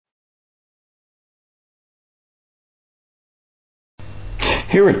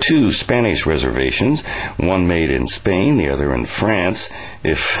Here are two Spanish reservations, one made in Spain, the other in France,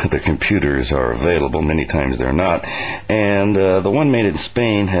 if the computers are available. Many times they're not. And the one made in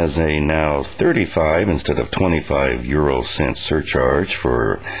Spain has a now 35 instead of 25 euro cent surcharge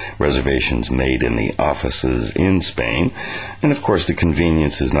for reservations made in the offices in Spain. And of course the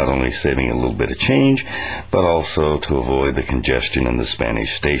convenience is not only saving a little bit of change, but also to avoid the congestion in the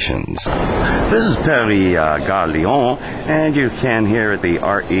Spanish stations. This is Paris-Gare Lyon, and you can here at the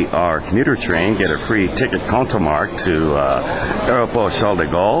RER commuter train get a free ticket compte-marque to Aéroport Charles de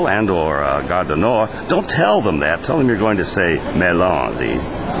Gaulle and or Gare du Nord. Don't tell them that. Tell them you're going to say Melon.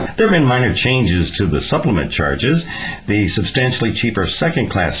 There have been minor changes to the supplement charges. The substantially cheaper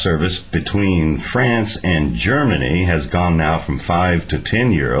second-class service between France and Germany has gone now from 5 to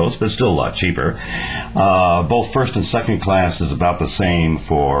 10 euros, but still a lot cheaper. Both first and second class is about the same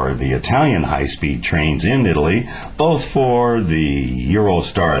for the Italian high-speed trains in Italy, both for the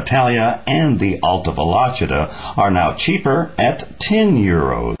Eurostar Italia and the Alta Velocita are now cheaper at 10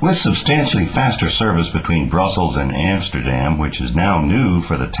 euros. With substantially faster service between Brussels and Amsterdam, which is now new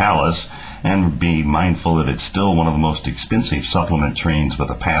for the Thalys, and be mindful that it's still one of the most expensive supplement trains with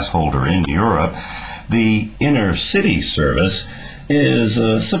a pass holder in Europe, the inner city service is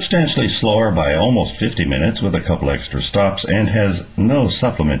substantially slower by almost 50 minutes with a couple extra stops and has no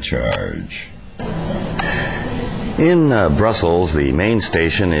supplement charge. In Brussels, the main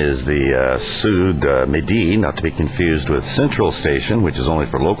station is the Sud Midi, not to be confused with Central Station, which is only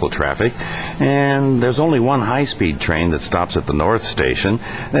for local traffic. And there's only one high-speed train that stops at the North Station.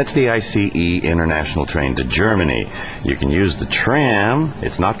 That's the ICE International train to Germany. You can use the tram.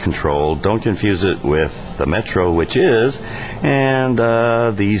 It's not controlled. Don't confuse it with the metro, which is. And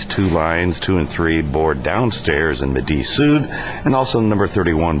these two lines, 2 and 3, board downstairs in Midi Sud, and also number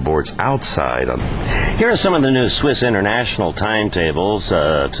 31 boards outside. Here are some of the new Swiss international timetables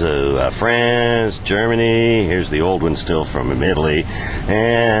to France, Germany. Here's the old one still from Italy,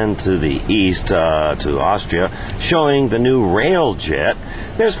 and to the east to Austria, showing the new Railjet.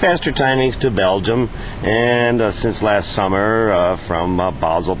 There's faster timings to Belgium, and since last summer from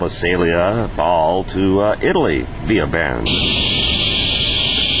Basel, Basalia, Ball to Italy via Bern.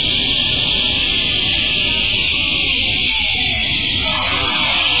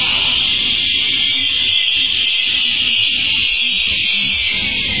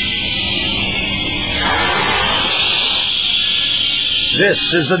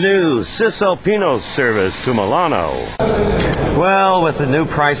 This is the new Cisalpino service to Milano. Well, with the new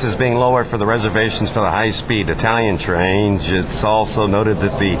prices being lowered for the reservations for the high-speed Italian trains, it's also noted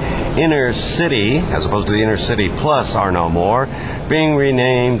that the inner city, as opposed to the inner city plus, are no more, being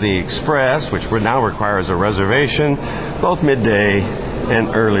renamed the Express, which now requires a reservation both midday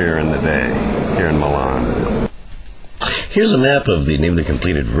and earlier in the day here in Milan. Here's a map of the newly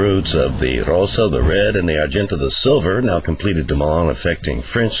completed routes of the Rosa, the Red, and the Argento, the Silver, now completed to Milan, affecting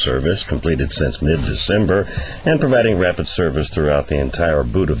French service, completed since mid-December, and providing rapid service throughout the entire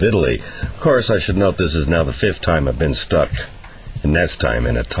boot of Italy. Of course, I should note this is now the 5th time I've been stuck, and that's time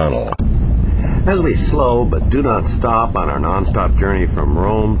in a tunnel. As we slow but do not stop on our non-stop journey from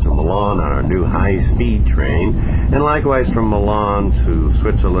Rome to Milan on our new high-speed train, and likewise from Milan to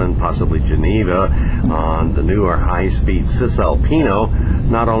Switzerland, possibly Geneva, on the newer high-speed Cisalpino,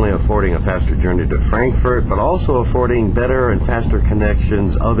 not only affording a faster journey to Frankfurt, but also affording better and faster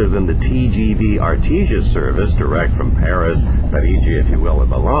connections other than the TGV Artesia service, direct from Paris, Parigi, if you will,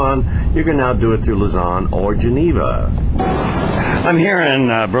 and Milan. You can now do it through Lausanne or Geneva. I'm here in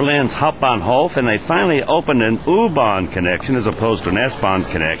Berlin's Hauptbahnhof, and they finally opened an U-Bahn connection as opposed to an S-Bahn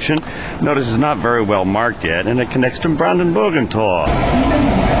connection. Notice it's not very well marked yet, and it connects to Brandenburgentor.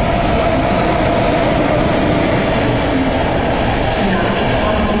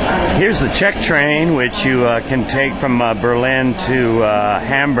 Here's the Czech train, which you can take from Berlin to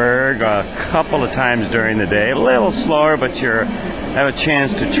Hamburg a couple of times during the day. A little slower, but you have a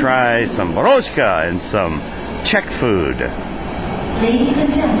chance to try some borojka and some Czech food. Ladies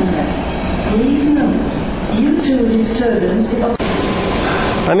and gentlemen, please note, due to disturbance...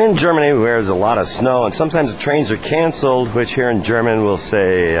 I'm in Germany where there's a lot of snow, and sometimes the trains are canceled, which here in German we'll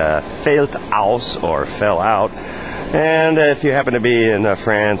say fällt aus, or fell out. And if you happen to be in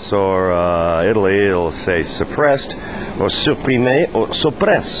France or Italy, it'll say suppressed, or supprimé, or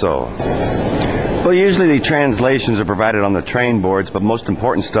soppresso. Well, usually the translations are provided on the train boards, but most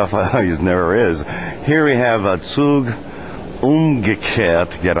important stuff never is. Here we have Zug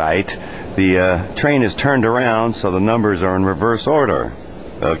umgekehrt gereiht. The train is turned around, so the numbers are in reverse order.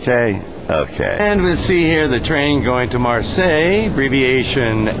 Okay? Okay. And we'll see here the train going to Marseille,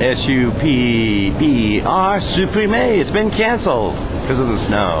 abbreviation SUPPR, supprimé. It's been canceled. because of the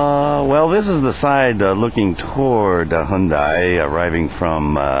snow? Well, this is the side looking toward Hyundai, arriving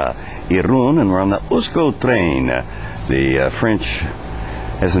from Irun, and we're on the Usco train, the French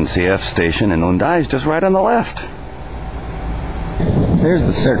SNCF station, and Hyundai is just right on the left. There's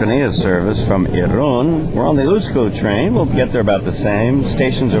the Cercanía service from Irun. We're on the Usco train. We'll get there about the same.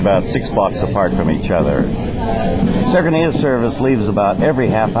 Stations are about 6 blocks apart from each other. Cercanía service leaves about every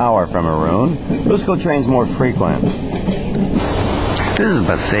half hour from Irun. Usco train's more frequent. This is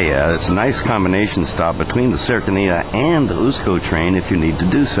Basea. It's a nice combination stop between the Cercanía and the Usco train if you need to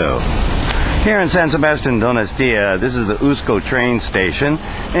do so. Here in San Sebastian Donostia, this is the Usco train station,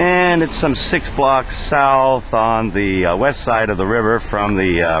 and it's some 6 blocks south on the west side of the river from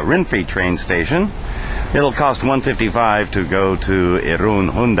the Renfe train station. It'll cost $155 to go to Irun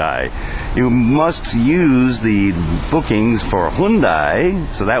Hyundai. You must use the bookings for Hyundai,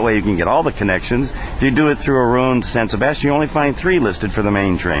 so that way you can get all the connections. If you do it through Irun to San Sebastian, you only find 3 listed for the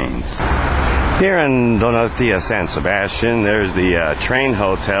main trains. Here in Donostia, San Sebastian, there's the train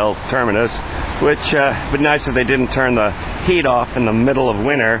hotel terminus, which would be nice if they didn't turn the heat off in the middle of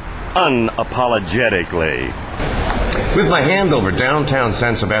winter unapologetically. With my hand over downtown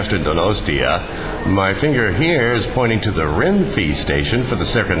San Sebastian Donostia, my finger here is pointing to the Renfe station for the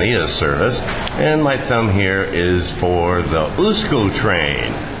Cercanía service, and my thumb here is for the Usco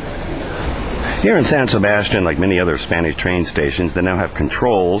train. Here in San Sebastian, like many other Spanish train stations, they now have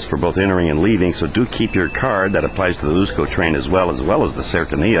controls for both entering and leaving, so do keep your card. That applies to the Usco train as well as the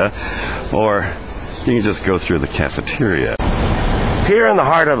Cercanía, or you can just go through the cafeteria. Here in the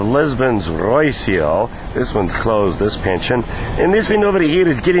heart of Lisbon's Rocio, this one's closed, this pension, and this one over here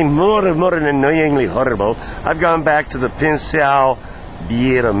is getting more and more annoyingly horrible. I've gone back to the Pincel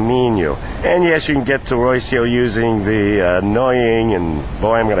Vieira-Minho. And yes, you can get to Rocio using the annoying, and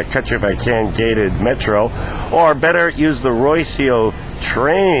boy, I'm going to cut you if I can, gated metro. Or better, use the Rocio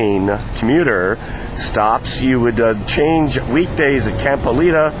train commuter stops. You would change weekdays at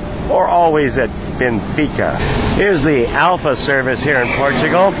Campolita or always at Benfica. Here's the Alpha service here in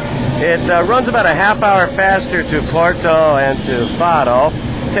Portugal. It runs about a half hour faster to Porto and to Faro.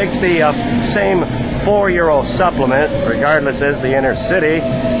 Takes the same €4 supplement, regardless as the inner city.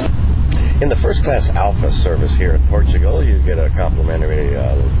 In the first class Alpha service here in Portugal, you get a complimentary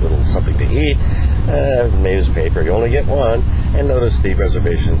little something to eat, newspaper. You only get one, and notice the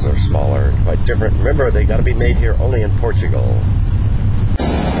reservations are smaller and quite different. Remember, they got to be made here only in Portugal.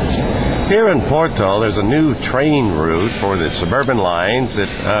 Here in Porto, there's a new train route for the suburban lines. It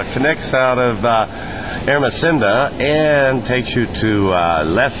connects out of Ermesinda and takes you to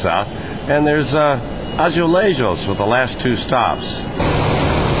Lessa. And there's Azulejos with the last 2 stops.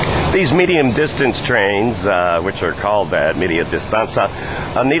 These medium distance trains, which are called that, media distanza,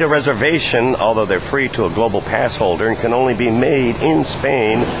 need a reservation, although they're free to a global pass holder and can only be made in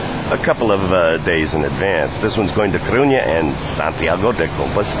Spain a couple of days in advance. This one's going to Coruña and Santiago de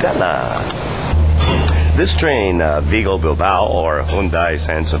Compostela. This train, Vigo-Bilbao, or Hyundai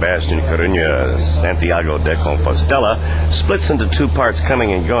San Sebastian Coruña Santiago de Compostela, splits into 2 parts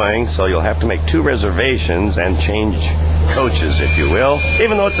coming and going, so you'll have to make 2 reservations and change coaches, if you will,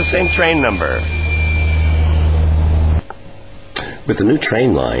 even though it's the same train number. With the new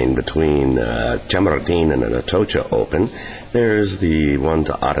train line between Chamartín and Atocha open, there's the one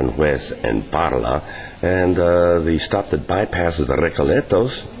to Aranjuez and Parla, and the stop that bypasses the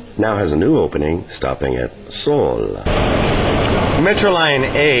Recoletos now has a new opening, stopping at Sol. Metroline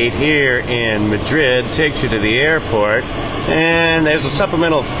 8 here in Madrid takes you to the airport, and there's a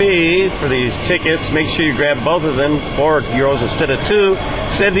supplemental fee for these tickets. Make sure you grab both of them, €4 instead of 2.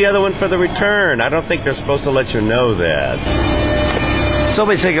 Save the other one for the return. I don't think they're supposed to let you know that. So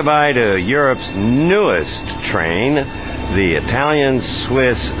we say goodbye to Europe's newest train, the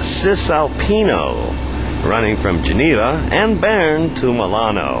Italian-Swiss Cisalpino, running from Geneva and Bern to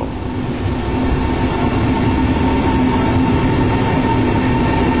Milano.